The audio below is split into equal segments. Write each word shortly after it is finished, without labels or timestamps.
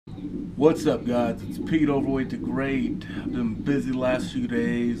What's up, guys? It's Pete, Overweight to Great. I've been busy the last few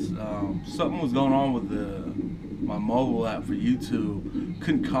days. Something was going on with my mobile app for YouTube.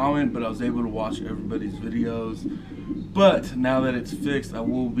 Couldn't comment, but I was able to watch everybody's videos. But now that it's fixed, I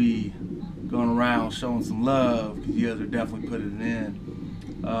will be going around showing some love because you guys are definitely putting it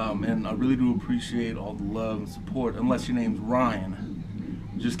in. And I really do appreciate all the love and support, unless your name's Ryan.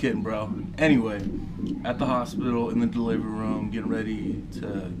 Just kidding, bro. Anyway, at the hospital, in the delivery room, getting ready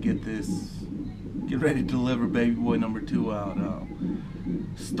to get ready to deliver baby boy number 2 out.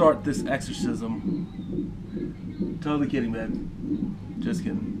 Start this exorcism. Totally kidding, man. Just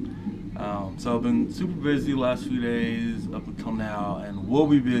kidding. So I've been super busy the last few days up until now, and we'll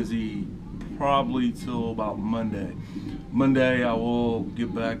be busy probably till about Monday. Monday I will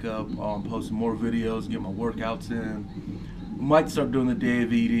get back up, posting more videos, get my workouts in. Might start doing the day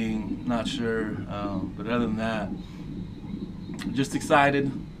of eating, not sure, but other than that, just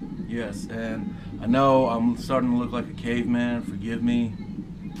excited, yes. And I know I'm starting to look like a caveman, forgive me.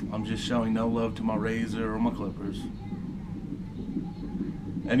 I'm just showing no love to my razor or my clippers.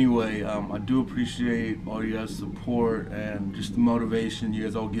 Anyway, I do appreciate all you guys' support and just the motivation you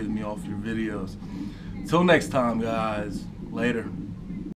guys all give me off your videos. Until next time, guys, later.